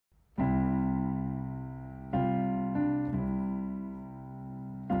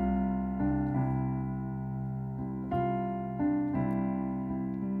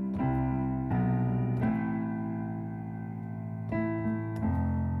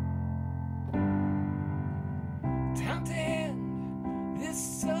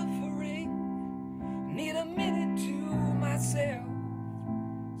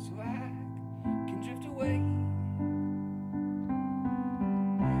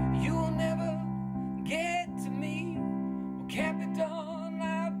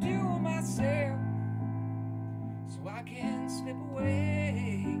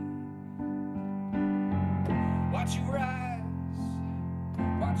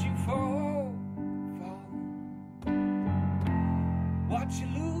you fall, watch you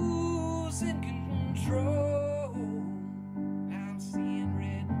lose in control. I'm seeing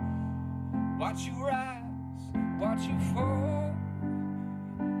red. Watch you rise, watch you fall.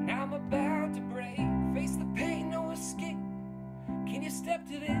 Now I'm about to break. Face the pain, no escape. Can you step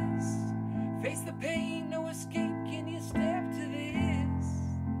to this? Face the pain, no escape. Can you step to this?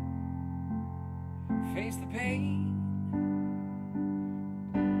 Face the pain.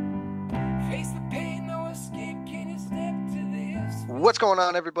 Face the pain, no escape. Can you step to this? What's going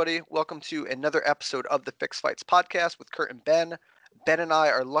on, everybody? Welcome to another episode of the Fixed Fights podcast with Kurt and Ben. Ben and I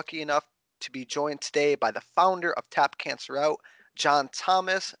are lucky enough to be joined today by the founder of Tap Cancer Out, Jon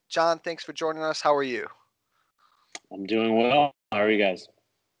Thomas. Jon, thanks for joining us. How are you? I'm doing well. How are you guys?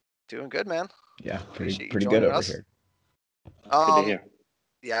 Doing good, man. Yeah, pretty good joining over us. here. Good to hear.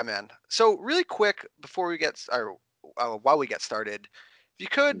 Yeah, man. So really quick before we get, while we get started, if you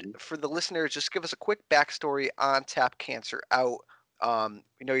could, for the listeners, just give us a quick backstory on Tap Cancer Out.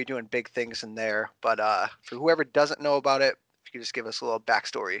 We know you're doing big things in there, but for whoever doesn't know about it, if you could just give us a little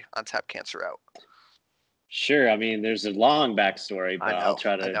backstory on Tap Cancer Out. Sure. I mean, there's a long backstory, but I'll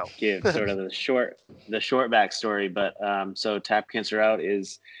try to give sort of the short backstory. But so Tap Cancer Out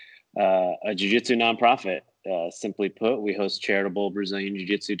is a jiu-jitsu nonprofit. Simply put, we host charitable Brazilian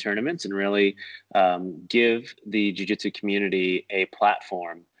jiu-jitsu tournaments and really give the jiu-jitsu community a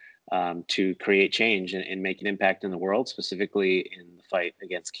platform to create change and make an impact in the world, specifically in the fight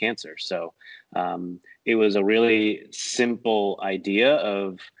against cancer. So it was a really simple idea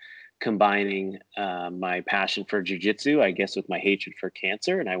of combining my passion for jiu-jitsu, I guess, with my hatred for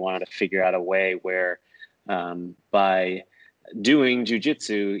cancer. And I wanted to figure out a way where by doing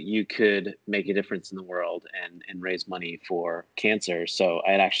jiu-jitsu, you could make a difference in the world and raise money for cancer. So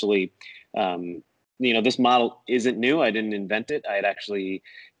I had actually, this model isn't new. I didn't invent it. I had actually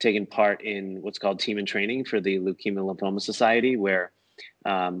taken part in what's called Team in Training for the Leukemia Lymphoma Society, where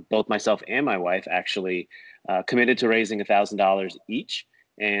both myself and my wife actually committed to raising $1,000 each.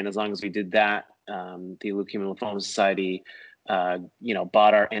 And as long as we did that, the Leukemia Lymphoma Society,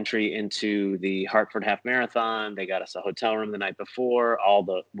 bought our entry into the Hartford Half Marathon. They got us a hotel room the night before. All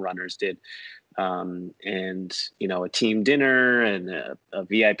the runners did. And a team dinner and a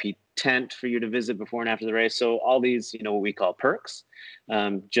VIP tent for you to visit before and after the race. So all these, what we call perks,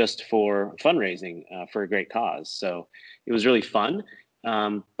 just for fundraising for a great cause. So it was really fun.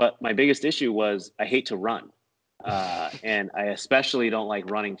 But my biggest issue was I hate to run. And I especially don't like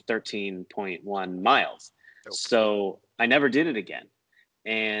running 13.1 miles. Nope. So I never did it again.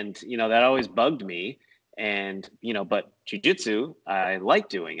 And, that always bugged me. And, but jiu-jitsu, I like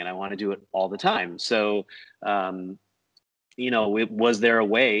doing, and I want to do it all the time. So, was there a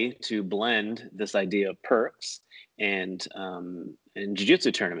way to blend this idea of perks and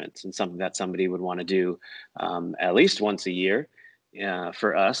jiu-jitsu tournaments, and something that somebody would want to do at least once a year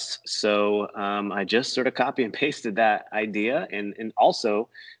for us? So I just sort of copy and pasted that idea, and also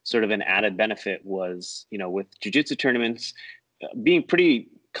sort of an added benefit was, with jiu-jitsu tournaments being pretty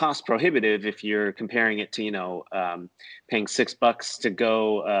cost prohibitive if you're comparing it to, paying $6 to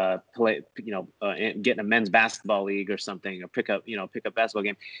go play, get in a men's basketball league or something, or pick up basketball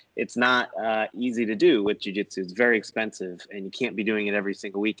game. It's not easy to do with jiu-jitsu. It's very expensive, and you can't be doing it every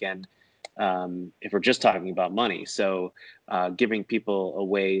single weekend if we're just talking about money. So giving people a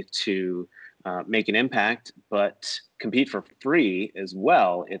way to make an impact, but compete for free as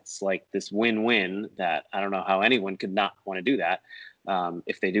well. It's like this win-win that I don't know how anyone could not want to do that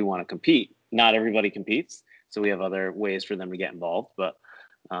if they do want to compete. Not everybody competes, so we have other ways for them to get involved. But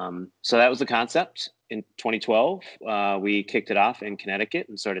so that was the concept. In 2012, we kicked it off in Connecticut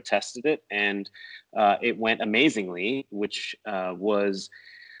and sort of tested it, and it went amazingly, which was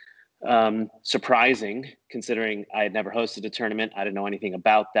surprising, considering I had never hosted a tournament. I didn't know anything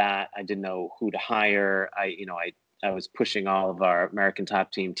about that. I didn't know who to hire. I was pushing all of our American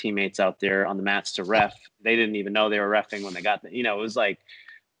Top Team teammates out there on the mats to ref. They didn't even know they were reffing when they got there. It was like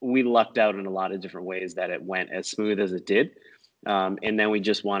we lucked out in a lot of different ways that it went as smooth as it did. And then we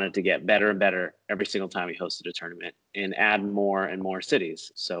just wanted to get better and better every single time we hosted a tournament and add more and more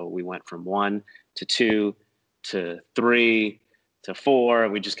cities. So we went from 1 to 2 to 3 to 4.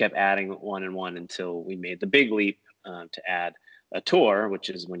 We just kept adding 1 and 1 until we made the big leap to add a tour, which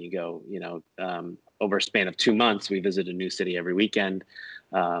is when you go, over a span of 2 months, we visit a new city every weekend.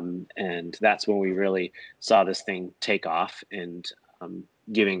 And that's when we really saw this thing take off, and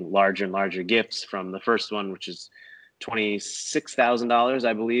giving larger and larger gifts, from the first one, which is $26,000,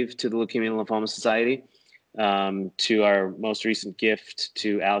 I believe, to the Leukemia Lymphoma Society, to our most recent gift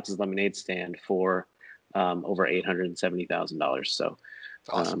to Alex's Lemonade Stand for over $870,000. So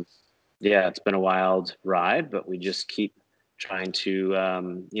Awesome. Yeah, it's been a wild ride, but we just keep trying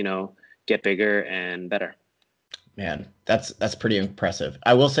to, get bigger and better. Man, that's pretty impressive.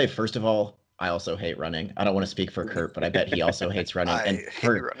 I will say, first of all, I also hate running. I don't want to speak for Kurt, but I bet he also hates running. I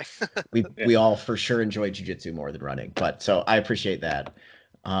hate running. we all for sure enjoy jiu-jitsu more than running, but so I appreciate that.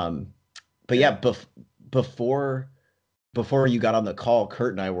 But yeah, before you got on the call,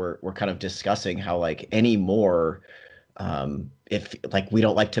 Kurt and I were kind of discussing how like anymore, if like we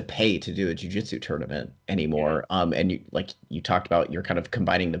don't like to pay to do a jiu-jitsu tournament anymore. And you talked about, you're kind of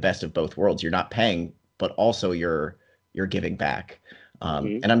combining the best of both worlds. You're not paying, but also you're giving back.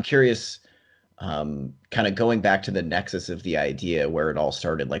 And I'm curious, kind of going back to the nexus of the idea where it all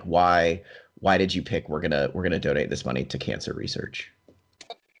started, like why did you pick we're gonna donate this money to cancer research?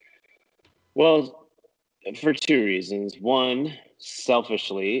 Well, for two reasons. One,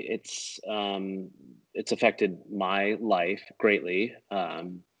 selfishly, it's affected my life greatly.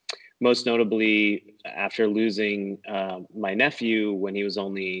 Most notably, after losing my nephew when he was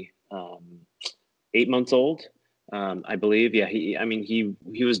only 8 months old, I believe. Yeah,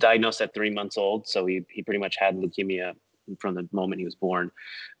 he was diagnosed at 3 months old, so he pretty much had leukemia from the moment he was born,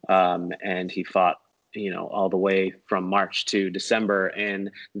 and he fought all the way from March to December. And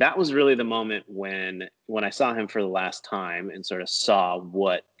that was really the moment when I saw him for the last time and sort of saw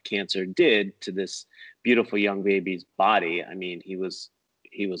what cancer did to this beautiful young baby's body. I mean, he was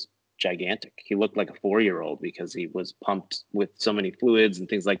gigantic. He looked like a 4-year-old because he was pumped with so many fluids and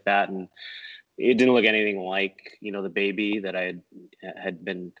things like that. And it didn't look anything like, the baby that I had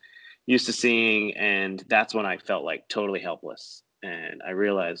been used to seeing. And that's when I felt like totally helpless. And I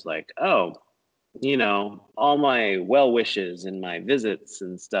realized like, oh, all my well wishes and my visits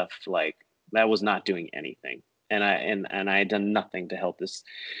and stuff, like that was not doing anything. And I had done nothing to help this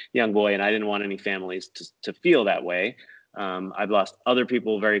young boy. And I didn't want any families to feel that way. I've lost other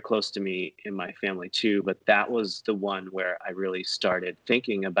people very close to me in my family too, but that was the one where I really started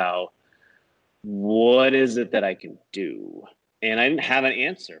thinking about what is it that I can do? And I didn't have an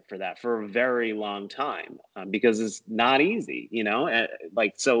answer for that for a very long time, because it's not easy,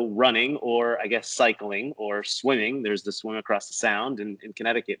 so running, or I guess cycling or swimming. There's the swim across the sound in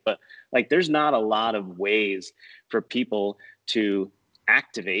Connecticut, but like there's not a lot of ways for people to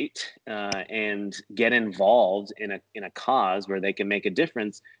activate and get involved in a cause where they can make a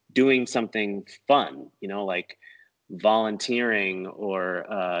difference doing something fun, like volunteering or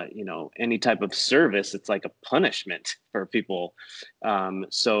any type of service. It's like a punishment for people.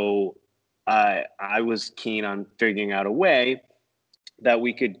 So I was keen on figuring out a way that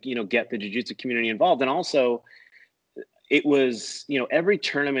we could get the jiu-jitsu community involved. And also it was every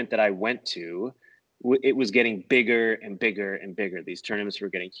tournament that I went to, it was getting bigger and bigger and bigger. These tournaments were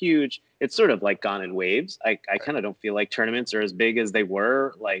getting huge. It's sort of like gone in waves. I kind of don't feel like tournaments are as big as they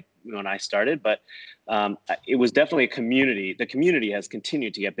were like when I started, but it was definitely a community. The community has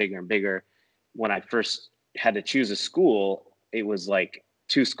continued to get bigger and bigger. When I first had to choose a school, it was like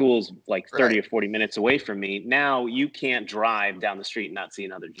 2 schools like 30 or 40 minutes away from me. Now you can't drive down the street and not see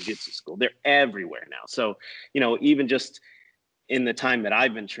another jiu-jitsu school. They're everywhere now. So, even just in the time that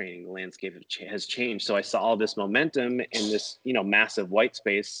I've been training, the landscape has changed. So I saw all this momentum in this, massive white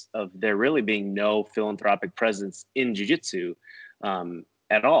space of there really being no philanthropic presence in jiu-jitsu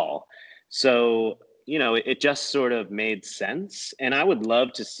at all. So, it just sort of made sense. And I would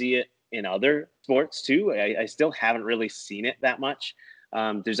love to see it in other sports too. I still haven't really seen it that much.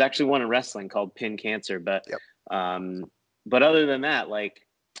 There's actually one in wrestling called Pin Cancer, but other than that, like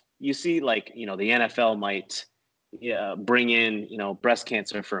you see, like, the NFL might bring in, breast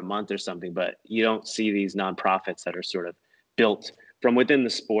cancer for a month or something, but you don't see these nonprofits that are sort of built from within the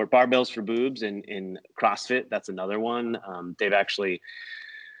sport. Barbells for Boobs in CrossFit, that's another one. They've actually,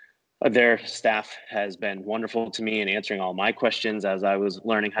 their staff has been wonderful to me in answering all my questions as I was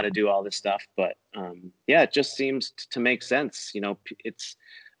learning how to do all this stuff. But it just seems to make sense. It's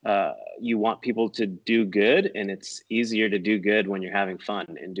you want people to do good, and it's easier to do good when you're having fun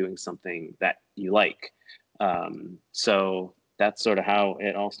and doing something that you like. So that's sort of how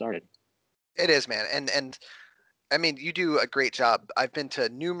it all started. It is, man. And I mean, you do a great job. I've been to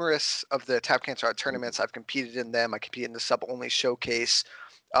numerous of the Tap Cancer Art tournaments. I've competed in them. I competed in the sub-only showcase.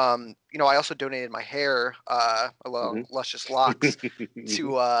 I also donated my hair, along Luscious Locks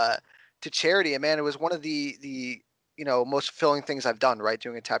to charity. And man, it was one of the most fulfilling things I've done, right?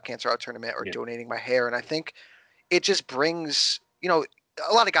 Doing a Tap Cancer Art tournament or donating my hair. And I think it just brings,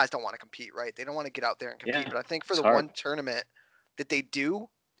 a lot of guys don't want to compete, right? They don't want to get out there and compete. But I think for the one tournament that they do,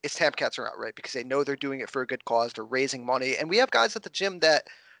 it's Tap Cancer Out, right? Because they know they're doing it for a good cause. They're raising money. And we have guys at the gym that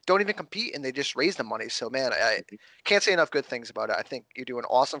don't even compete and they just raise the money. So man, I can't say enough good things about it. I think you're doing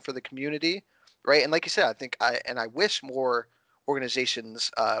awesome for the community, right? And like you said, I wish more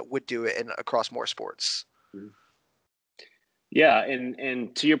organizations would do it across more sports. Yeah,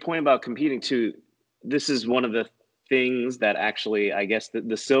 and to your point about competing too, this is one of the things that actually, I guess,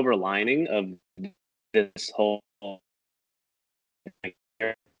 the silver lining of this whole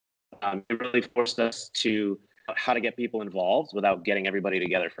it really forced us to how to get people involved without getting everybody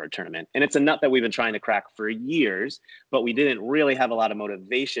together for a tournament. And it's a nut that we've been trying to crack for years, but we didn't really have a lot of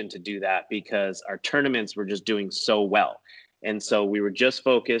motivation to do that because our tournaments were just doing so well. And so we were just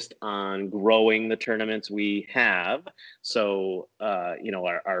focused on growing the tournaments we have. So,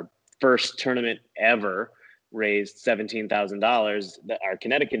 our first tournament ever raised $17,000. Our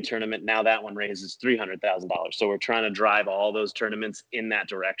Connecticut tournament, now that one raises $300,000. So we're trying to drive all those tournaments in that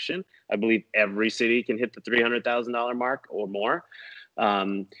direction. I believe every city can hit the $300,000 mark or more.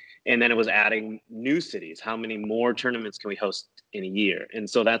 And then it was adding new cities. How many more tournaments can we host in a year? And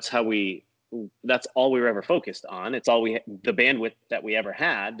so that's all we were ever focused on. It's all the bandwidth that we ever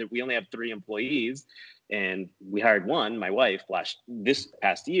had. We only have 3 employees, and we hired one, my wife, this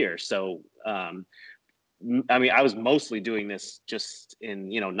past year. So, I was mostly doing this just in,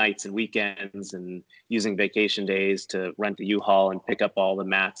 nights and weekends and using vacation days to rent the U-Haul and pick up all the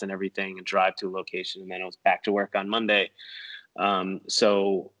mats and everything and drive to a location. And then I was back to work on Monday.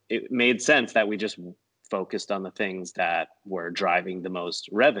 So it made sense that we just focused on the things that were driving the most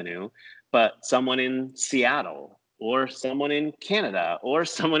revenue. But someone in Seattle or someone in Canada or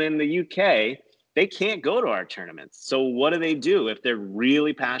someone in the UK, they can't go to our tournaments. So what do if they're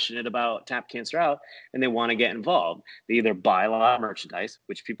really passionate about Tap Cancer Out and they want to get involved? They either buy a lot of merchandise,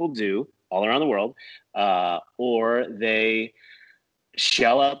 which people do all around the world, or they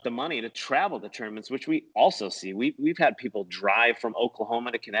shell out the money to travel to tournaments, which we also see. We've had people drive from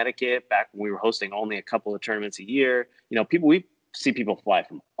Oklahoma to Connecticut back when we were hosting only a couple of tournaments a year. We see people fly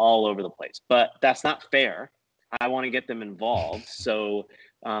from all over the place, but that's not fair. I want to get them involved. So,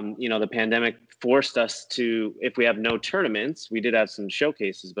 the pandemic forced us to, if we have no tournaments, we did have some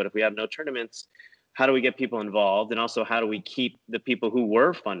showcases, but if we have no tournaments, how do we get people involved? And also, how do we keep the people who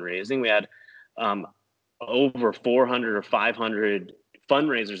were fundraising? We had over 400 or 500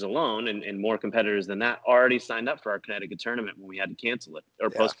 fundraisers alone, and more competitors than that already signed up for our Connecticut tournament when we had to cancel it or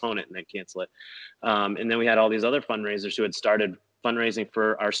postpone it and then cancel it. And then we had all these other fundraisers who had started fundraising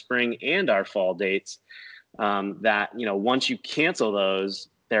for our spring and our fall dates. That, once you cancel those,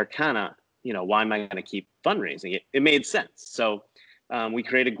 they're kind of, why am I going to keep fundraising? It made sense. So we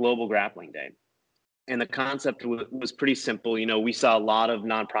created Global Grappling Day. And the concept was pretty simple. We saw a lot of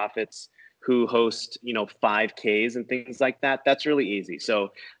nonprofits who host, 5Ks and things like that. That's really easy.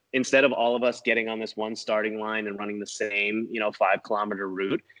 So instead of all of us getting on this one starting line and running the same, 5-kilometer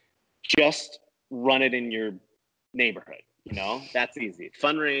route, just run it in your neighborhood. That's easy.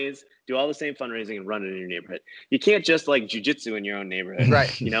 Fundraise, do all the same fundraising and run it in your neighborhood. You can't just like jiu-jitsu in your own neighborhood.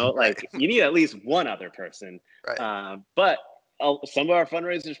 Right. You need at least one other person. Right. But some of our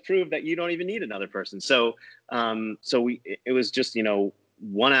fundraisers prove that you don't even need another person. So, it was just,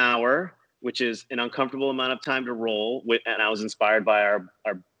 1 hour, which is an uncomfortable amount of time to roll with. And I was inspired by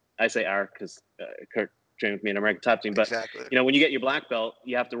I say our, because Kurt trained with me in American Top Team, but exactly. When you get your black belt,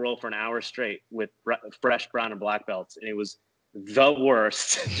 you have to roll for an hour straight with fresh brown and black belts. And it was the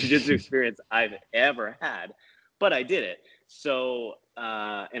worst jiu-jitsu experience I've ever had, but I did it. So,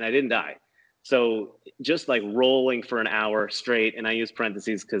 and I didn't die. So just like rolling for an hour straight, and I use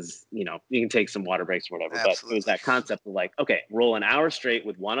parentheses because, you can take some water breaks or whatever, Absolutely. But it was that concept of like, okay, roll an hour straight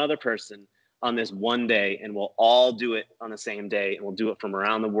with one other person on this one day, and we'll all do it on the same day, and we'll do it from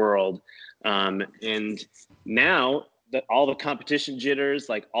around the world. And now that all the competition jitters,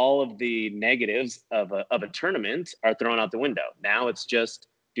 like all of the negatives of a tournament are thrown out the window. Now it's just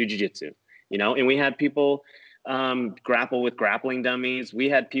do jiu-jitsu, and we had people grapple with grappling dummies. We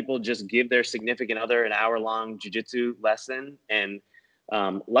had people just give their significant other an hour-long jiu-jitsu lesson. And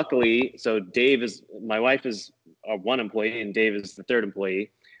luckily, so my wife is our one employee and Dave is the third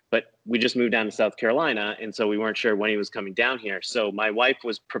employee, but we just moved down to South Carolina. And so we weren't sure when he was coming down here. So my wife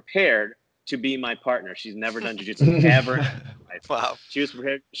was prepared to be my partner. She's never done jiu-jitsu ever. Wow. She was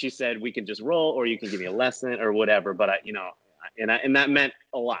prepared. She said, we can just roll, or you can give me a lesson or whatever. But and that meant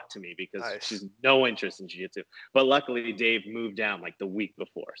a lot to me because she's no interest in jiu-jitsu. But luckily Dave moved down like the week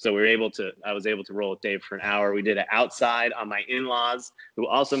before. So I was able to roll with Dave for an hour. We did it outside on my in-laws who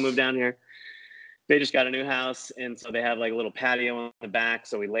also moved down here. they just got a new house, and so they have like a little patio in the back.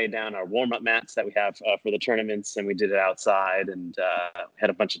 So we laid down our warm-up mats that we have for the tournaments, and we did it outside, and had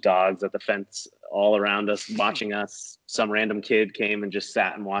a bunch of dogs at the fence all around us watching us. Some random kid came and just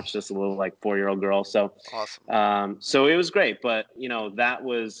sat and watched us, a little like 4-year-old girl. So awesome. So it was great, but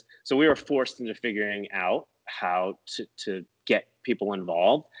so we were forced into figuring out how to get people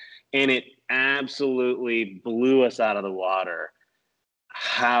involved, and it absolutely blew us out of the water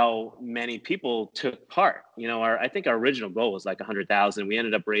how many people took part. I think our original goal was like 100,000. We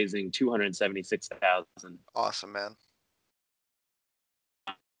ended up raising 276,000. Awesome, man.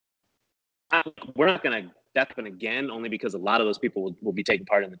 We're not going to, that's been again, only because a lot of those people will be taking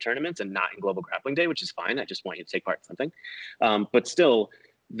part in the tournaments and not in Global Grappling Day, which is fine. I just want you to take part in something. But still,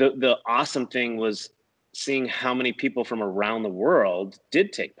 the awesome thing was seeing how many people from around the world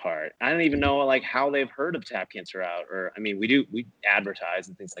did take part. I don't even know like how they've heard of Tap Cancer Out, or, I mean, we advertise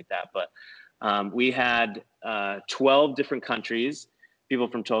and things like that, but we had 12 different countries, people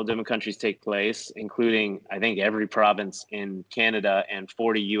from 12 different countries take place, including, I think, every province in Canada and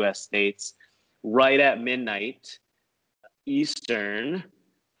 40 US states, right at midnight Eastern.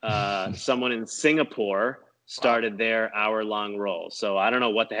 Someone in Singapore started their hour-long roll. So I don't know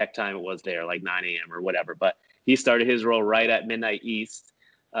what the heck time it was there, like 9 a.m. or whatever, but he started his roll right at midnight East.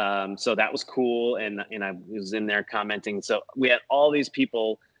 So that was cool. And I was in there commenting. So we had all these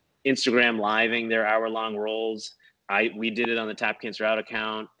people Instagram living their hour-long rolls. We did it on the Tap Cancer Out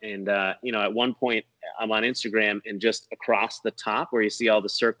account. And, at one point I'm on Instagram, and just across the top where you see all the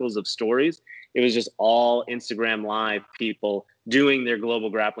circles of stories, it was just all Instagram live people doing their Global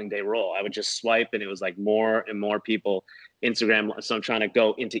Grappling Day roll. I would just swipe, and it was like more and more people Instagram. So I'm trying to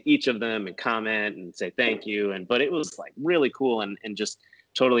go into each of them and comment and say thank you. But it was like really cool and just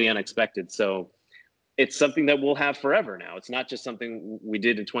totally unexpected. So it's something that we'll have forever now. It's not just something we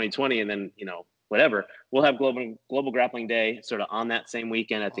did in 2020 and then, whatever. We'll have Global Grappling Day sort of on that same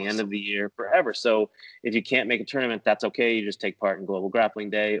weekend at the end of the year forever. So if you can't make a tournament, that's okay. You just take part in Global Grappling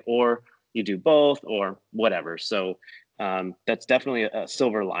Day, or you do both, or whatever. So that's definitely a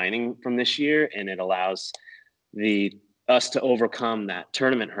silver lining from this year, and it allows us to overcome that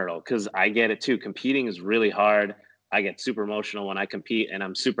tournament hurdle, because I get it too. Competing is really hard. I get super emotional when I compete, and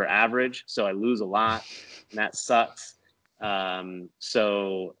I'm super average, so I lose a lot, and that sucks.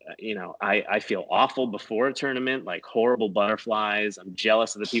 I feel awful before a tournament, like horrible butterflies. I'm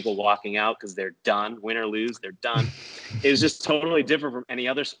jealous of the people walking out because they're done, win or lose, they're done. It was just totally different from any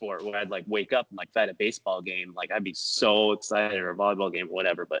other sport where I'd like wake up and like if I had a baseball game, like I'd be so excited, or a volleyball game or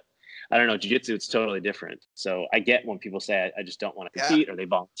whatever. But I don't know, jiu-jitsu, it's totally different. So I get when people say I just don't want to compete, or they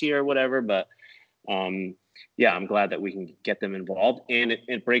volunteer or whatever, but I'm glad that we can get them involved, and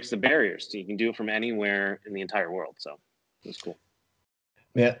it breaks the barriers. So you can do it from anywhere in the entire world. So it's cool.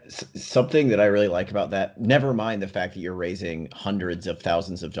 Yeah, something that I really like about that, never mind the fact that you're raising hundreds of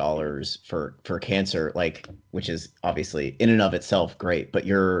thousands of dollars for cancer, like, which is obviously in and of itself great, but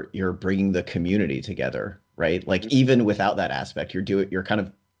you're bringing the community together, right? Like, even without that aspect, you're kind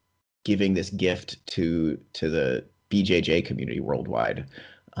of giving this gift to the BJJ community worldwide,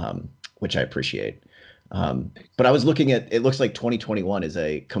 which I appreciate. But I was looking at, it looks like 2021 is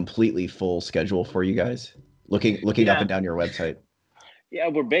a completely full schedule for you guys. Looking up and down your website. Yeah,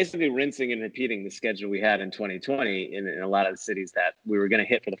 we're basically rinsing and repeating the schedule we had in 2020 in a lot of the cities that we were going to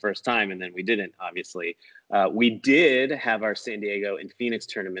hit for the first time, and then we didn't, obviously. We did have our San Diego and Phoenix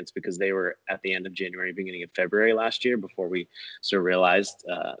tournaments because they were at the end of January, beginning of February last year, before we sort of realized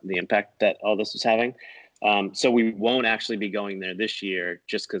the impact that all this was having. So we won't actually be going there this year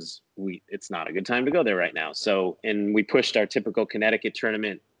just because it's not a good time to go there right now. And we pushed our typical Connecticut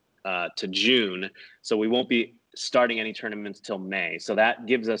tournament to June, so we won't be starting any tournaments till May. So that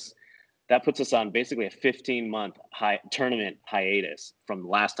puts us on basically a 15-month tournament hiatus from the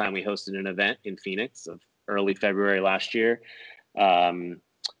last time we hosted an event in Phoenix of early February last year, or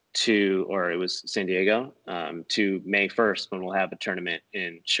it was San Diego, to May 1st when we'll have a tournament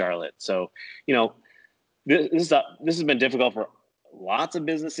in Charlotte. So, this has been difficult for lots of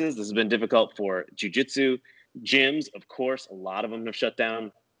businesses. This has been difficult for jiu-jitsu gyms. Of course, a lot of them have shut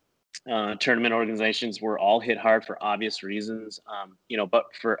down. Tournament organizations were all hit hard for obvious reasons, but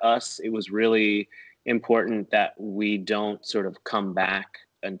for us, it was really important that we don't sort of come back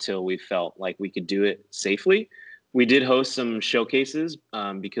until we felt like we could do it safely. We did host some showcases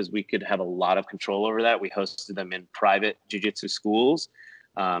because we could have a lot of control over that. We hosted them in private jiu-jitsu schools,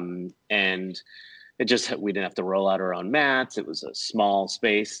 and we didn't have to roll out our own mats. It was a small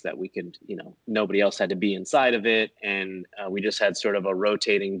space that we could, nobody else had to be inside of it. And we just had sort of a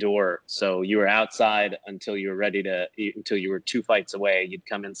rotating door. So you were outside until you were until you were 2 fights away. You'd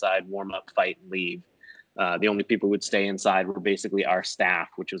come inside, warm up, fight, and leave. The only people who would stay inside were basically our staff,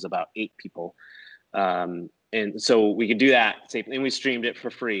 which was about 8 people. And so we could do that safely, and we streamed it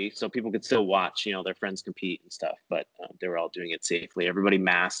for free, so people could still watch, their friends compete and stuff. But they were all doing it safely. Everybody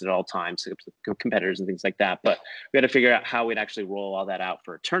masked at all times, competitors and things like that. But we had to figure out how we'd actually roll all that out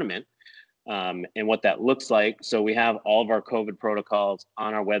for a tournament, and what that looks like. So we have all of our COVID protocols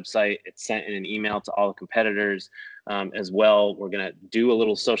on our website. It's sent in an email to all the competitors as well. We're going to do a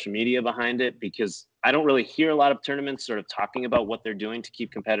little social media behind it, because I don't really hear a lot of tournaments sort of talking about what they're doing to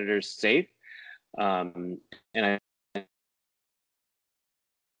keep competitors safe. And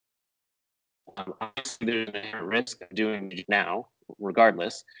obviously there's an inherent risk of doing it now,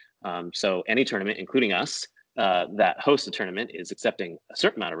 regardless. So any tournament, including us, that hosts a tournament is accepting a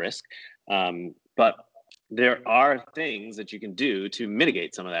certain amount of risk. But there are things that you can do to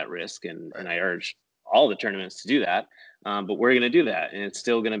mitigate some of that risk. And I urge all the tournaments to do that. But we're going to do that, and it's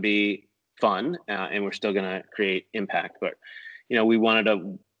still going to be fun, and we're still going to create impact. But,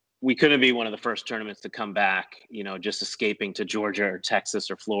 we couldn't be one of the first tournaments to come back, just escaping to Georgia or Texas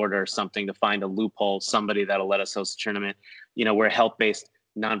or Florida or something to find a loophole, somebody that'll let us host a tournament. We're a health-based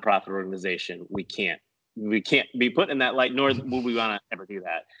nonprofit organization. We can't be put in that light, nor will we want to ever do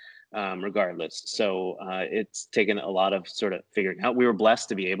that, regardless. So it's taken a lot of sort of figuring out. We were blessed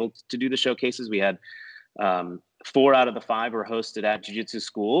to be able to do the showcases. We had 4 out of the 5 were hosted at jiu-jitsu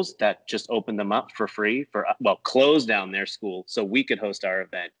schools that just opened them up for free closed down their school so we could host our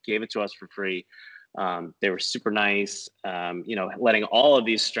event, gave it to us for free. They were super nice. Letting all of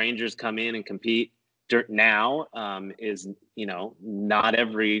these strangers come in and compete now is, not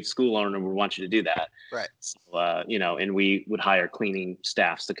every school owner would want you to do that. Right. So, and we would hire cleaning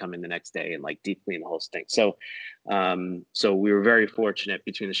staffs to come in the next day and deep clean the whole thing. So, so we were very fortunate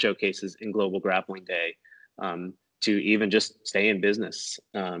between the showcases and Global Grappling Day, to even just stay in business,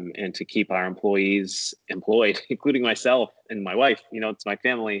 and to keep our employees employed, including myself and my wife. It's my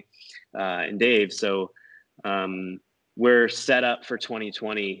family, and Dave. So we're set up for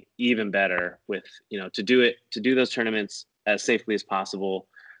 2020 even better with, to do those tournaments as safely as possible,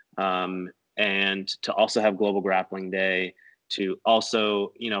 and to also have Global Grappling Day, to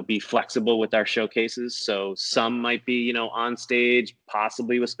also, be flexible with our showcases. So some might be, on stage,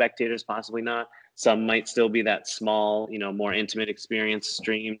 possibly with spectators, possibly not. Some might still be that small, more intimate experience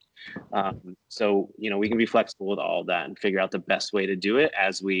streamed. So, we can be flexible with all of that and figure out the best way to do it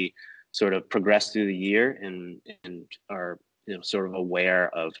as we sort of progress through the year and are, sort of aware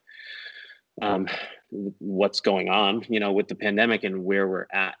of what's going on, with the pandemic and where we're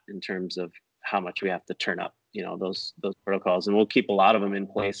at in terms of how much we have to turn up, those protocols. And we'll keep a lot of them in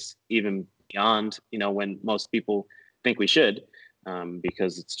place even beyond, when most people think we should.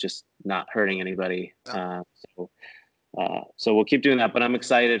 Because it's just not hurting anybody. So we'll keep doing that. But I'm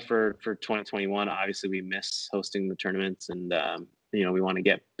excited for 2021. Obviously, we miss hosting the tournaments, and we want to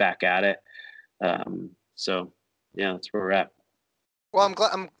get back at it. So yeah, that's where we're at. Well, I'm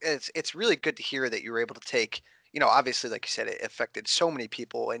glad. It's really good to hear that you were able to take. Obviously, like you said, it affected so many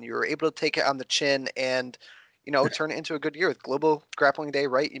people, and you were able to take it on the chin and turn it into a good year with Global Grappling Day.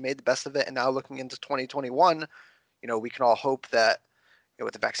 Right, you made the best of it, and now looking into 2021. We can all hope that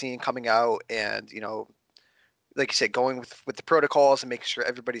with the vaccine coming out and, like you said, going with the protocols and making sure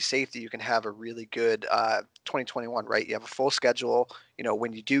everybody's safe, that you can have a really good 2021, right? You have a full schedule,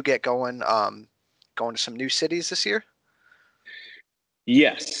 when you do get going to some new cities this year?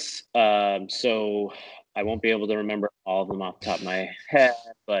 Yes. So I won't be able to remember all of them off the top of my head,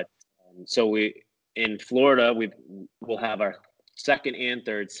 but so in Florida, we'll have our 2nd and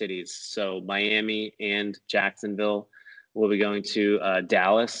 3rd cities. So Miami and Jacksonville. We'll be going to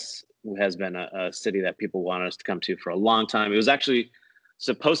Dallas, who has been a city that people wanted us to come to for a long time. It was actually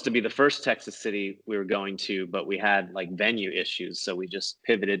supposed to be the first Texas city we were going to, but we had venue issues. So we just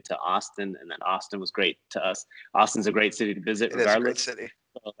pivoted to Austin, and then Austin was great to us. Austin's a great city to visit regardless. It is a great city.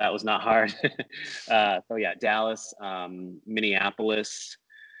 So that was not hard. So yeah, Dallas, Minneapolis,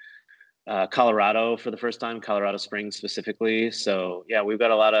 Colorado for the first time, Colorado Springs specifically. So yeah, we've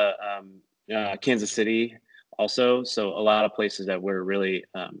got a lot of Kansas City also. So a lot of places that we're really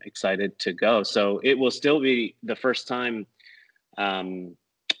excited to go. So it will still be the first time, the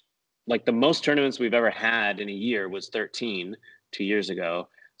most tournaments we've ever had in a year was 13 2 years ago.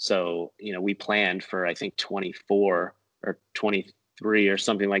 So, we planned for, I think 24 or 23 or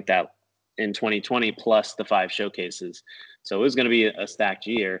something like that in 2020, plus the 5 showcases. So it was going to be a stacked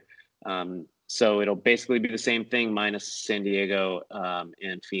year. So it'll basically be the same thing minus San Diego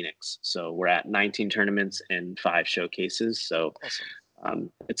and Phoenix. So we're at 19 tournaments and 5 showcases. So awesome.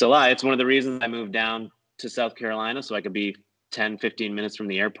 It's a lot. It's one of the reasons I moved down to South Carolina, so I could be 10, 15 minutes from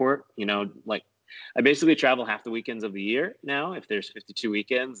the airport. You know, like I basically travel half the weekends of the year now. If there's 52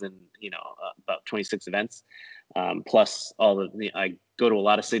 weekends and, about 26 events, plus I go to a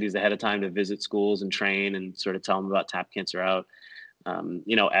lot of cities ahead of time to visit schools and train and sort of tell them about Tap Cancer Out.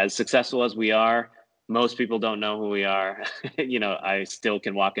 As successful as we are, most people don't know who we are. I still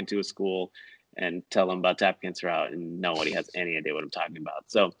can walk into a school and tell them about Tap Cancer Out and nobody has any idea what I'm talking about.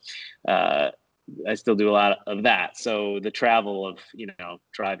 So I still do a lot of that. So the travel of,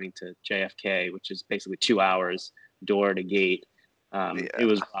 driving to JFK, which is basically 2 hours door to gate, it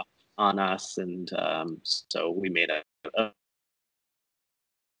was rough on us. And so we made a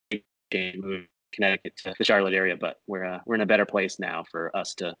change, Connecticut to the Charlotte area, but we're in a better place now for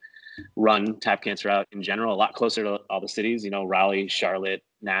us to run Tap Cancer Out in general, a lot closer to all the cities, Raleigh, Charlotte,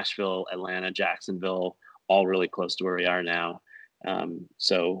 Nashville, Atlanta, Jacksonville, all really close to where we are now.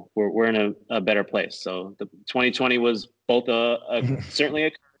 So we're in a better place. So the 2020 was both certainly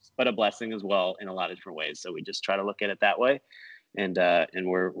a curse, but a blessing as well in a lot of different ways. So we just try to look at it that way. And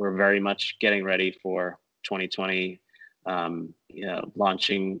we're very much getting ready for 2020.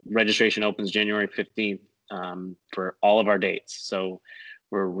 Launching registration opens January 15th for all of our dates. So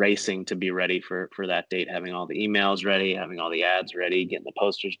we're racing to be ready for that date, having all the emails ready, having all the ads ready, getting the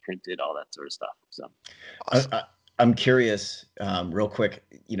posters printed, all that sort of stuff. So awesome. I'm curious, real quick,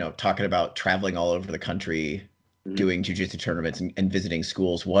 talking about traveling all over the country, doing jiu-jitsu tournaments and visiting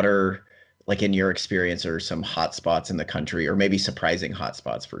schools. What are, like, in your experience, are some hot spots in the country, or maybe surprising hot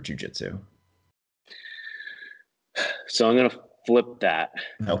spots for jiu-jitsu? So I'm going to flip that.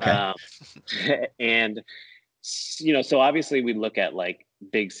 Okay. And, so obviously we look at like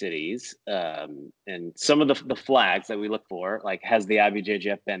big cities and some of the flags that we look for, like, has the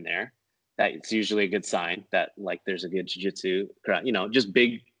IBJJF been there? That's usually a good sign that, like, there's a good jiu-jitsu crowd, just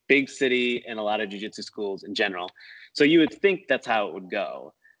big city and a lot of jiu-jitsu schools in general. So you would think that's how it would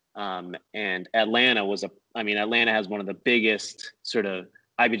go. And Atlanta has one of the biggest sort of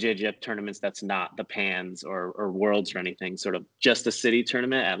IBJJF tournaments that's not the Pans or Worlds or anything, sort of just a city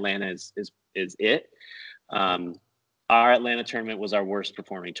tournament. Atlanta is it. Our Atlanta tournament was our worst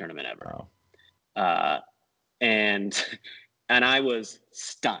performing tournament ever. Wow. And I was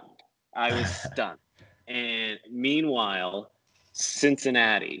stunned. And meanwhile,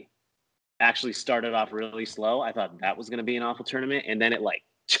 Cincinnati actually started off really slow. I thought that was going to be an awful tournament. And then it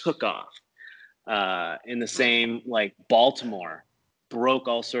took off. In the same, Baltimore broke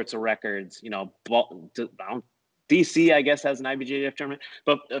all sorts of records. DC, I guess, has an IBJJF tournament,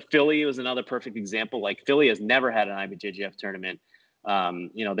 but Philly was another perfect example. Like, Philly has never had an IBJJF tournament.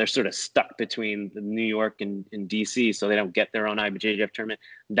 They're sort of stuck between New York and DC, so they don't get their own IBJJF tournament.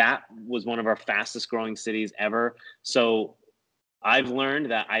 That was one of our fastest growing cities ever. So I've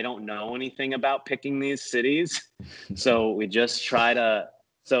learned that I don't know anything about picking these cities. So we just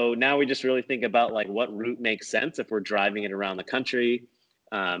so now we just really think about, like, what route makes sense if we're driving it around the country.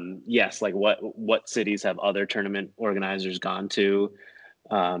 Yes, like what cities have other tournament organizers gone to?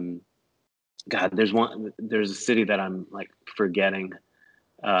 God, there's a city that I'm forgetting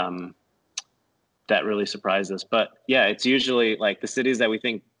that really surprised us. But yeah, it's usually like the cities that we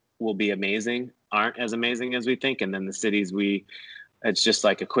think will be amazing aren't as amazing as we think, and then the cities it's just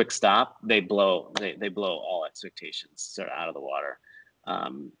like a quick stop. They blow all expectations sort of out of the water.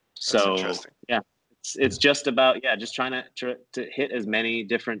 So yeah. It's just about just trying to hit as many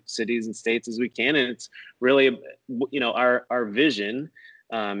different cities and states as we can, and it's really our vision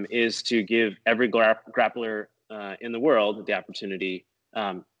is to give every grappler in the world the opportunity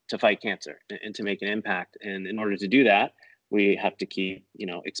to fight cancer and to make an impact. And in order to do that, we have to keep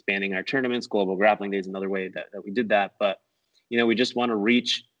expanding our tournaments. Global Grappling Day is another way that we did that, but we just want to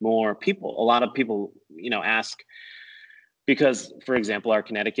reach more people. A lot of people ask. Because, for example, our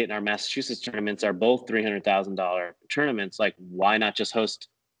Connecticut and our Massachusetts tournaments are both $300,000 tournaments. Like, why not just host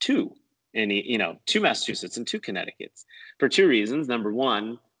two Massachusetts and two Connecticut's? For two reasons. Number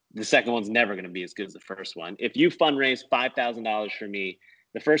one, the second one's never going to be as good as the first one. If you fundraise $5,000 for me,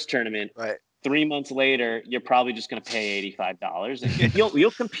 the first tournament, right, 3 months later, you're probably just going to pay $85. And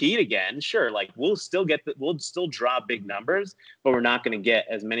you'll compete again, sure. Like, we'll still draw big numbers, but we're not going to get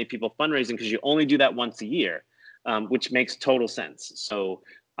as many people fundraising because you only do that once a year. Which makes total sense. So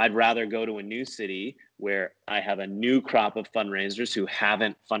I'd rather go to a new city where I have a new crop of fundraisers who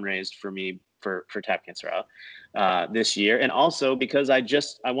haven't fundraised for me for Tap Cancer Out this year. And also because I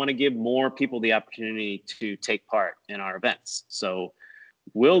want to give more people the opportunity to take part in our events. So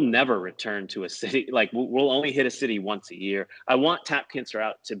we'll never return to a city. Like we'll only hit a city once a year. I want Tap Cancer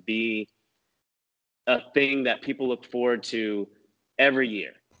Out to be a thing that people look forward to every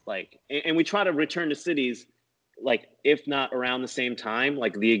year. Like, and we try to return to cities, like if not around the same time,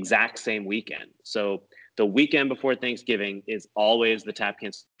 like the exact same weekend. So the weekend before Thanksgiving is always the Tap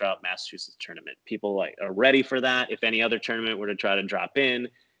Cancer Out Massachusetts tournament. People like are ready for that. If any other tournament were to try to drop in,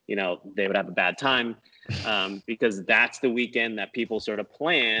 you know, they would have a bad time, because that's the weekend that people sort of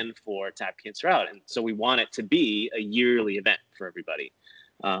plan for Tap Cancer Out. And so we want it to be a yearly event for everybody.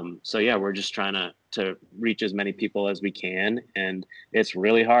 So yeah, we're just trying to reach as many people as we can, and it's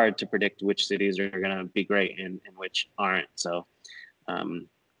really hard to predict which cities are going to be great and which aren't. So,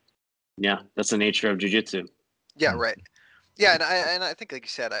 yeah, that's the nature of jiu-jitsu. Yeah, right. Yeah, and I think, like you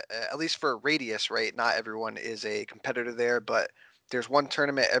said, at least for radius, right? Not everyone is a competitor there, but there's one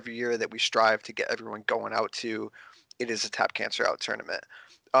tournament every year that we strive to get everyone going out to. It is a Tap Cancer Out tournament.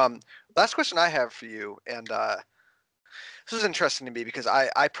 Last question I have for you, and this is interesting to me because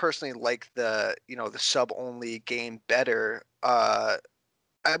I personally like the sub only game better. What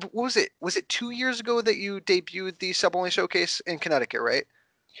was it? Was it 2 years ago that you debuted the sub only showcase in Connecticut, right?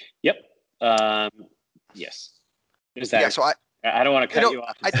 Yep. Yes. Yeah. So I don't want to cut you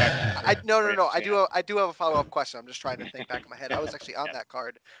off. No. I do have a follow up question. I'm just trying to think back in my head. I was actually on that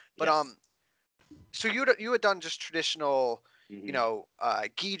card, but yes. So you had done just traditional,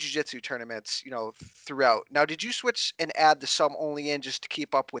 gi jiu-jitsu tournaments, throughout. Now, did you switch and add the sub only in just to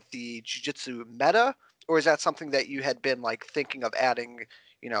keep up with the jiu-jitsu meta, or is that something that you had been like thinking of adding,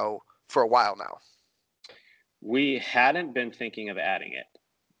 for a while now? We hadn't been thinking of adding it,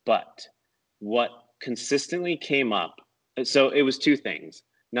 but what consistently came up, so it was two things.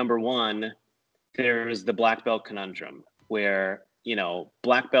 Number one, there's the black belt conundrum where,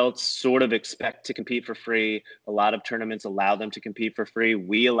 black belts sort of expect to compete for free. A lot of tournaments allow them to compete for free.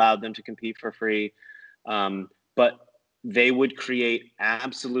 We allowed them to compete for free. But they would create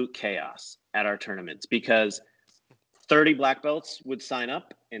absolute chaos at our tournaments because 30 black belts would sign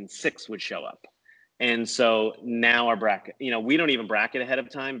up and 6 would show up. And so now our bracket, we don't even bracket ahead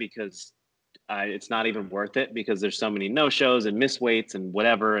of time because it's not even worth it because there's so many no-shows and miss weights and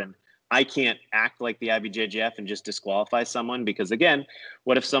whatever. And I can't act like the IBJJF and just disqualify someone because, again,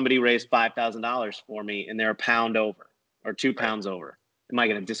 what if somebody raised $5,000 for me and they're a pound over or 2 pounds over? Am I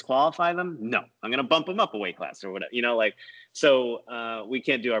going to disqualify them? No, I'm going to bump them up a weight class or whatever, so we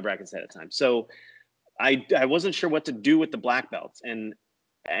can't do our brackets ahead of time. So I wasn't sure what to do with the black belts. And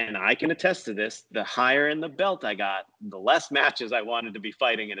I can attest to this. The higher in the belt I got, the less matches I wanted to be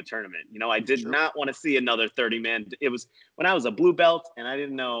fighting in a tournament. I did not want to see another 30-man. It was when I was a blue belt and I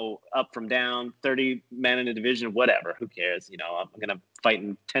didn't know up from down, 30 men in a division, whatever. Who cares? I'm going to fight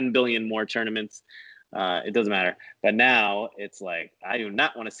in 10 billion more tournaments. It doesn't matter. But now it's like, I do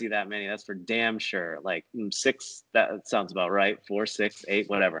not want to see that many. That's for damn sure. Like 6, that sounds about right. 4, 6, 8,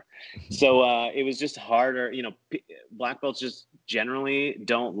 whatever. So it was just harder. Black belts just generally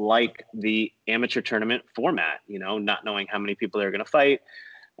don't like the amateur tournament format, not knowing how many people they're going to fight.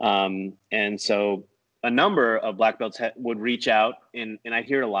 And so a number of black belts would reach out and I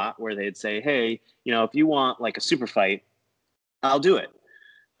hear a lot where they'd say, hey, if you want like a super fight, I'll do it.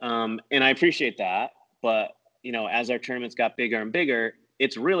 And I appreciate that. But, as our tournaments got bigger and bigger,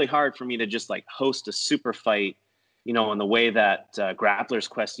 it's really hard for me to just like host a super fight, in the way that Grappler's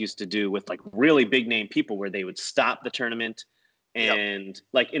Quest used to do with like really big name people where they would stop the tournament and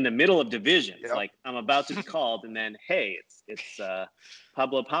like in the middle of divisions, like I'm about to be called and then, hey, it's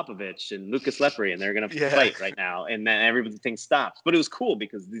Pablo Popovich and Lucas Lepre and they're going to fight right now. And then everything stops. But it was cool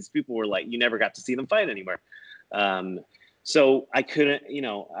because these people were like, you never got to see them fight anywhere. So I couldn't,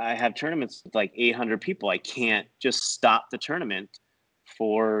 I have tournaments with like 800 people. I can't just stop the tournament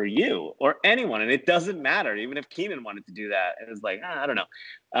for you or anyone. And it doesn't matter. Even if Keenan wanted to do that, it was like, I don't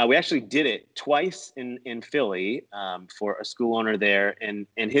know. We actually did it twice in Philly for a school owner there. And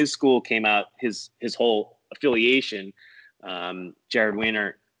his school came out, his whole affiliation, Jared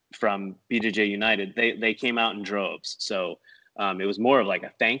Weiner from BJJ United, they came out in droves. So it was more of like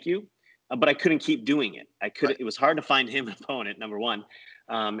a thank you. But I couldn't keep doing it. It was hard to find him an opponent, number one.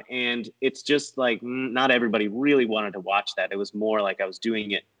 And it's just like, not everybody really wanted to watch that. It was more like I was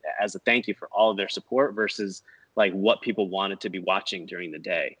doing it as a thank you for all of their support versus like what people wanted to be watching during the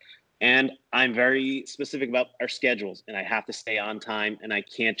day. And I'm very specific about our schedules and I have to stay on time and I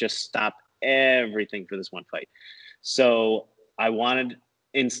can't just stop everything for this one fight. So I wanted,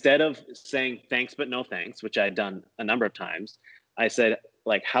 instead of saying thanks, but no thanks, which I had done a number of times, I said,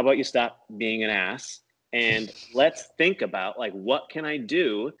 like, how about you stop being an ass and let's think about like, what can I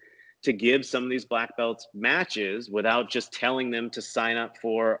do to give some of these black belts matches without just telling them to sign up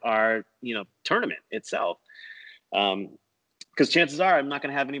for our, tournament itself. Because chances are I'm not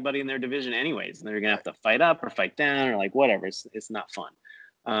going to have anybody in their division anyways, and they're going to have to fight up or fight down or like whatever. It's not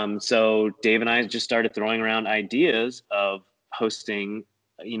fun. So Dave and I just started throwing around ideas of hosting,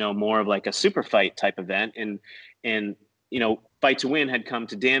 more of like a super fight type event. And Fight to Win had come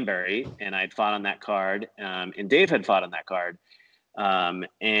to Danbury, and I'd fought on that card, and Dave had fought on that card.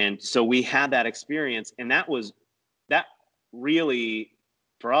 And so we had that experience, and that really,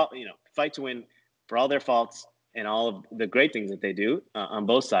 for all, Fight to Win, for all their faults and all of the great things that they do on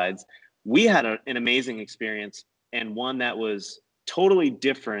both sides, we had an amazing experience, and one that was totally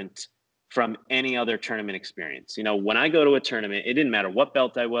different from any other tournament experience. When I go to a tournament, it didn't matter what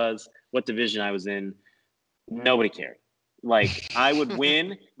belt I was, what division I was in, nobody cared. Like, I would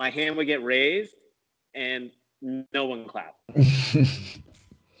win, my hand would get raised, and no one clapped.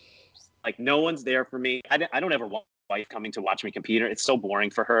 Like, no one's there for me. I don't ever want my wife coming to watch me compete. It's so boring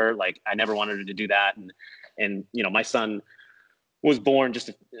for her. Like, I never wanted her to do that. And my son was born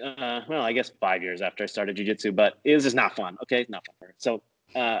just, I guess 5 years after I started jiu-jitsu, but it was just not fun. Okay, it's not fun for her. So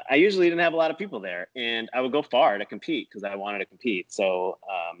I usually didn't have a lot of people there, and I would go far to compete because I wanted to compete. So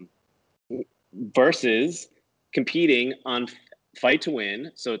versus competing on Fight to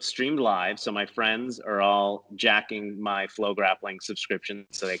Win, so it's streamed live. So my friends are all jacking my Flow Grappling subscription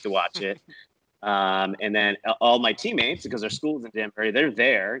so they could watch it. And then all my teammates, because their school's in Denver, they're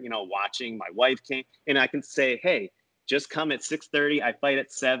there, watching. My wife came, and I can say, hey, just come at 6:30. I fight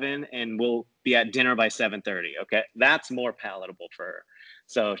at 7, and we'll be at dinner by 7:30. Okay, that's more palatable for her.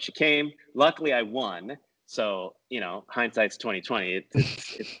 So she came. Luckily, I won. So hindsight's 20/20.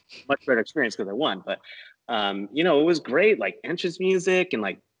 It's much better experience because I won. But it was great. Like entrance music and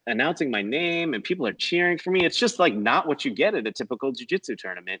like announcing my name, and people are cheering for me. It's just like not what you get at a typical jiu-jitsu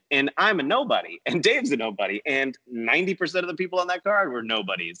tournament. And I'm a nobody, and Dave's a nobody, and 90% of the people on that card were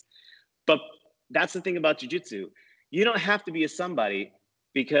nobodies. But that's the thing about jiu-jitsu. You don't have to be a somebody,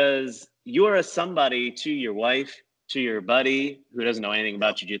 because you're a somebody to your wife, to your buddy who doesn't know anything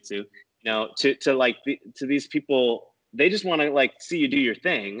about jiu-jitsu, to these people. They just want to like see you do your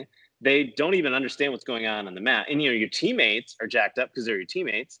thing. They don't even understand what's going on the mat. And, your teammates are jacked up because they're your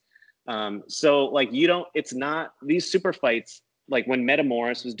teammates. So like, it's not these super fights. Like when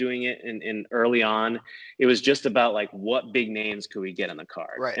Metamoris was doing it in early on, it was just about like, what big names could we get on the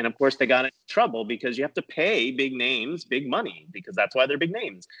card? Right. And of course they got in trouble because you have to pay big names, big money, because that's why they're big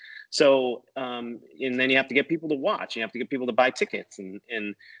names. So, and then you have to get people to watch, you have to get people to buy tickets.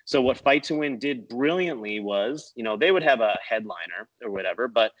 And so what Fight to Win did brilliantly was, they would have a headliner or whatever,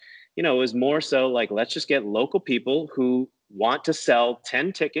 but it was more so like, let's just get local people who want to sell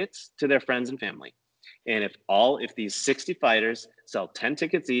 10 tickets to their friends and family. And if these 60 fighters sell 10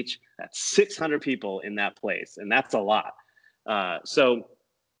 tickets each, that's 600 people in that place. And that's a lot. So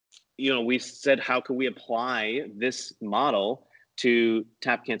we said, how can we apply this model to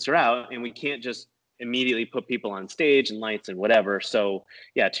Tap Cancer Out? And we can't just immediately put people on stage and lights and whatever. So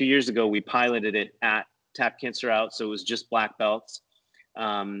 2 years ago, we piloted it at Tap Cancer Out. So it was just black belts.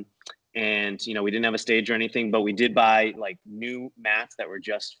 And, we didn't have a stage or anything, but we did buy like new mats that were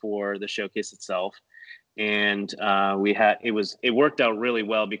just for the showcase itself. And it worked out really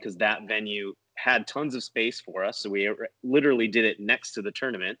well because that venue had tons of space for us. So we literally did it next to the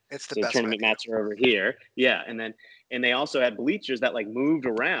tournament. It's the best tournament venue. Mats are over here. Yeah. And they also had bleachers that like moved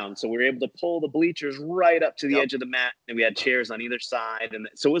around. So we were able to pull the bleachers right up to the edge of the mat, and we had chairs on either side. And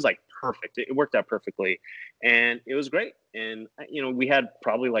so it was like perfect. It worked out perfectly, and it was great. And, we had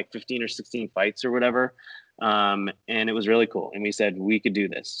probably like 15 or 16 fights or whatever. And it was really cool. And we said we could do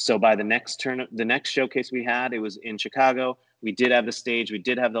this. So by the next showcase we had, it was in Chicago. We did have the stage. We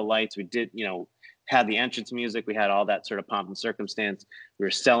did have the lights. We did, had the entrance music. We had all that sort of pomp and circumstance. We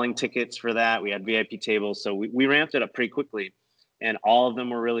were selling tickets for that. We had VIP tables. So we ramped it up pretty quickly, and all of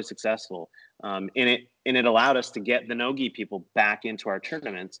them were really successful. And it allowed us to get the no-gi people back into our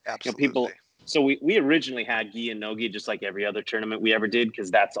tournaments. Absolutely. So we originally had gi and no-gi just like every other tournament we ever did,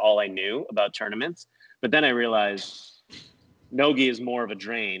 because that's all I knew about tournaments. But then I realized no-gi is more of a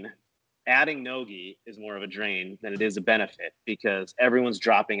drain. Adding no-gi is more of a drain than it is a benefit, because everyone's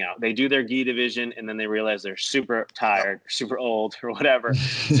dropping out. They do their gi division, and then they realize they're super tired, super old, or whatever,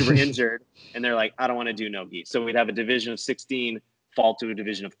 super injured, and they're like, I don't want to do no-gi. So we'd have a division of 16 fall to a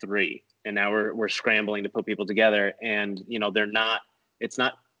division of 3, and now we're scrambling to put people together. And it's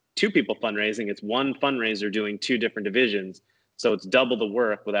not 2 people fundraising; it's one fundraiser doing 2 different divisions. So it's double the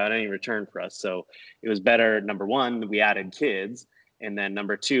work without any return for us. So it was better. Number one, we added kids. And then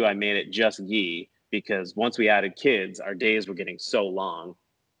number 2, I made it just gi, because once we added kids, our days were getting so long.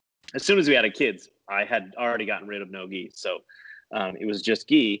 as soon as we had a kids, I had already gotten rid of no gi. So it was just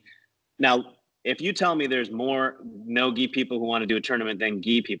gi. Now, if you tell me there's more no gi people who want to do a tournament than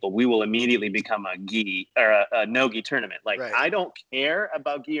gi people, we will immediately become a gi or a no gi tournament. Like, Right. I don't care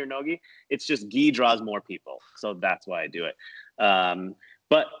about gi or no gi. It's just gi draws more people. So that's why I do it.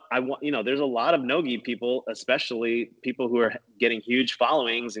 But I want, there's a lot of no gi people, especially people who are getting huge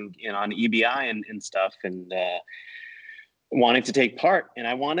followings and on EBI and stuff, and wanting to take part, and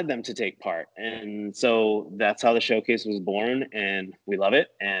I wanted them to take part. And so that's how the showcase was born, and we love it,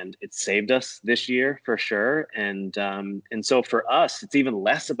 and it saved us this year for sure. And so for us, it's even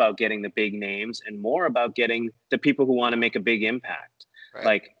less about getting the big names and more about getting the people who want to make a big impact. Right.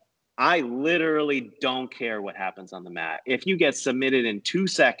 Like, I literally don't care what happens on the mat. If you get submitted in 2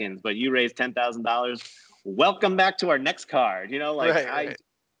 seconds, but you raise $10,000, welcome back to our next card. Right.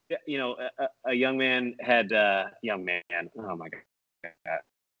 A young man had young man. Oh my God.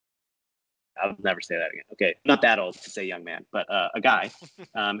 I'll never say that again. Okay. Not that old to say young man, but a guy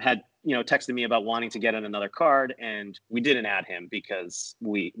had, texted me about wanting to get in another card, and we didn't add him because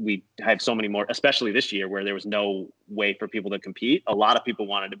we have so many more, especially this year where there was no way for people to compete. A lot of people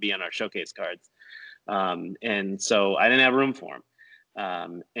wanted to be on our showcase cards. And so I didn't have room for him.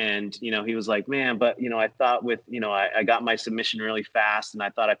 And he was like, man, but I thought with I got my submission really fast and I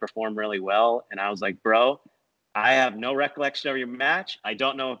thought I performed really well. And I was like, bro, I have no recollection of your match. I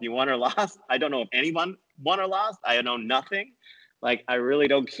don't know if you won or lost. I don't know if anyone won or lost. I know nothing. Like, I really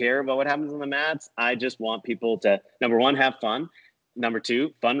don't care about what happens on the mats. I just want people to, number one, have fun. Number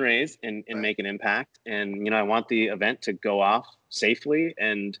two, fundraise and right. make an impact. And I want the event to go off safely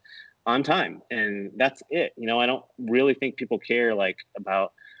and on time, and that's it. I don't really think people care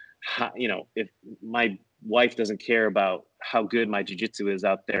about how, if my wife doesn't care about how good my jiu-jitsu is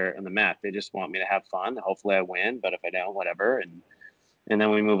out there on the mat. They just want me to have fun. Hopefully I win, but if I don't, whatever. And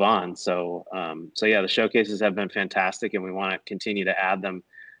then we move on. So yeah, the showcases have been fantastic, and we want to continue to add them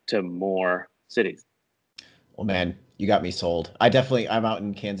to more cities. Well, man, you got me sold. I'm out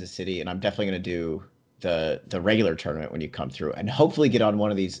in Kansas City, and I'm definitely going to do the regular tournament when you come through, and hopefully get on one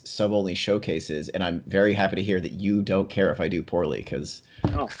of these sub-only showcases. And I'm very happy to hear that you don't care if I do poorly, because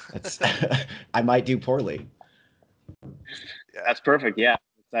I might do poorly. Yeah. That's perfect. Yeah,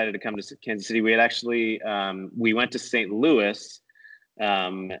 I'm excited to come to Kansas City. We had actually we went to St. Louis,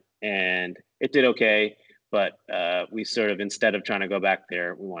 and it did okay, but we sort of, instead of trying to go back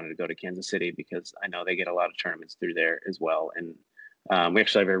there, we wanted to go to Kansas City because I know they get a lot of tournaments through there as well. And we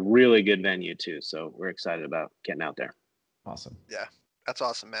actually have a really good venue too, so we're excited about getting out there. Awesome. Yeah, that's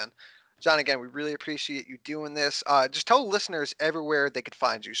awesome, man. John, again, we really appreciate you doing this. Just tell listeners everywhere they could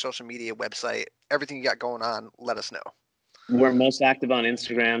find you, social media, website, everything you got going on. Let us know. We're most active on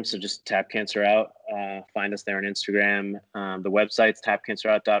Instagram, so just Tap Cancer Out. Find us there on Instagram. The website's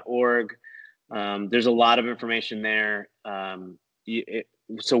tapcancerout.org. There's a lot of information there.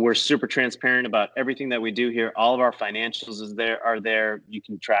 So we're super transparent about everything that we do here. All of our financials are there. You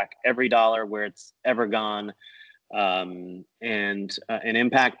can track every dollar, where it's ever gone. And an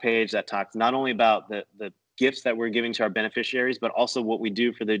impact page that talks not only about the gifts that we're giving to our beneficiaries, but also what we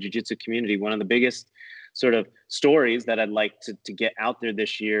do for the jiu-jitsu community. One of the biggest sort of stories that I'd like to get out there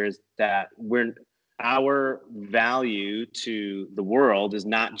this year is that our value to the world is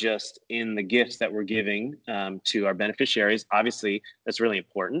not just in the gifts that we're giving to our beneficiaries. Obviously, that's really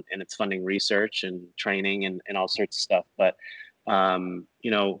important, and it's funding research and training and all sorts of stuff. But,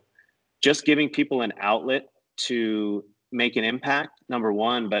 just giving people an outlet to make an impact, number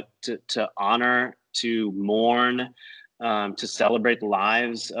one, but to honor, to mourn, to celebrate the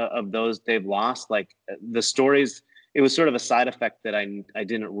lives of those they've lost. Like, the stories, it was sort of a side effect that I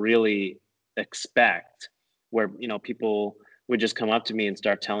didn't really expect, where people would just come up to me and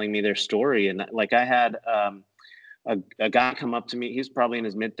start telling me their story. And like, I had a guy come up to me. He's probably in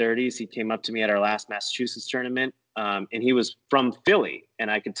his mid-30s. He came up to me at our last Massachusetts tournament, and he was from Philly, and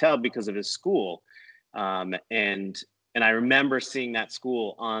I could tell because of his school. And I remember seeing that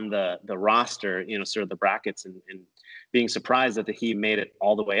school on the roster, sort of the brackets, and being surprised that he made it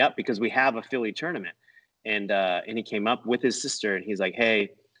all the way up, because we have a Philly tournament. And he came up with his sister, and he's like,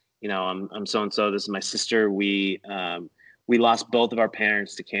 hey, I'm so-and-so. This is my sister. We lost both of our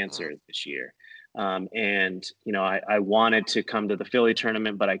parents to cancer this year. And I wanted to come to the Philly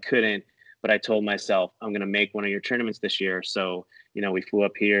tournament, but I couldn't. But I told myself, I'm going to make one of your tournaments this year. So, we flew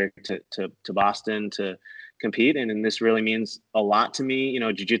up here to Boston to compete. And this really means a lot to me.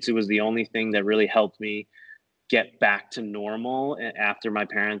 Jiu-jitsu was the only thing that really helped me get back to normal after my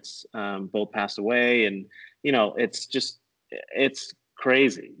parents both passed away. And, it's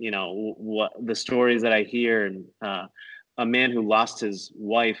crazy, what the stories that I hear. And a man who lost his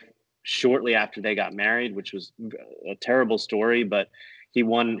wife shortly after they got married, which was a terrible story, but he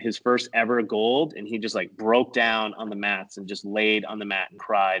won his first ever gold, and he just like broke down on the mats and just laid on the mat and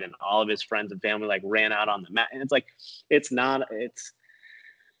cried, and all of his friends and family like ran out on the mat. And it's like, it's not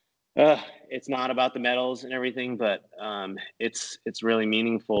about the medals and everything, but it's really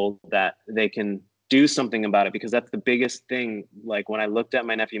meaningful that they can do something about it, because that's the biggest thing. Like when I looked at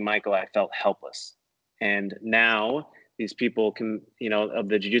my nephew Michael, I felt helpless, and now these people can, of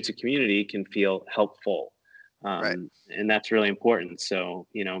the jiu-jitsu community, can feel helpful. Right. And that's really important. So,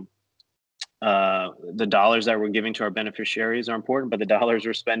 the dollars that we're giving to our beneficiaries are important, but the dollars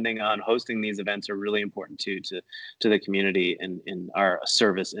we're spending on hosting these events are really important too, to the community and our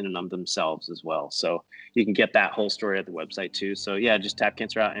service in and of themselves as well. So you can get that whole story at the website too. So yeah, just Tap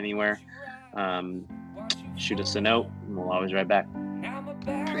Cancer Out anywhere. Shoot us a note and we'll always write back.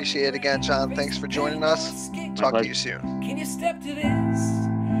 Appreciate it again, Jon. Thanks for joining us. Talk to you soon. Can you step to this?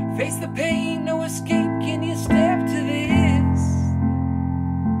 Face the pain, no escape. Can you step to this?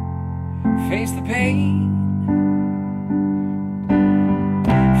 Face the pain.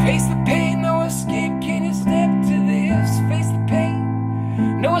 Face the pain, no escape. Can you step to this? Face the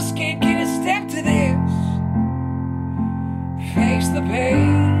pain, no escape. Can you step to this? Face the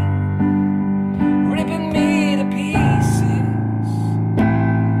pain.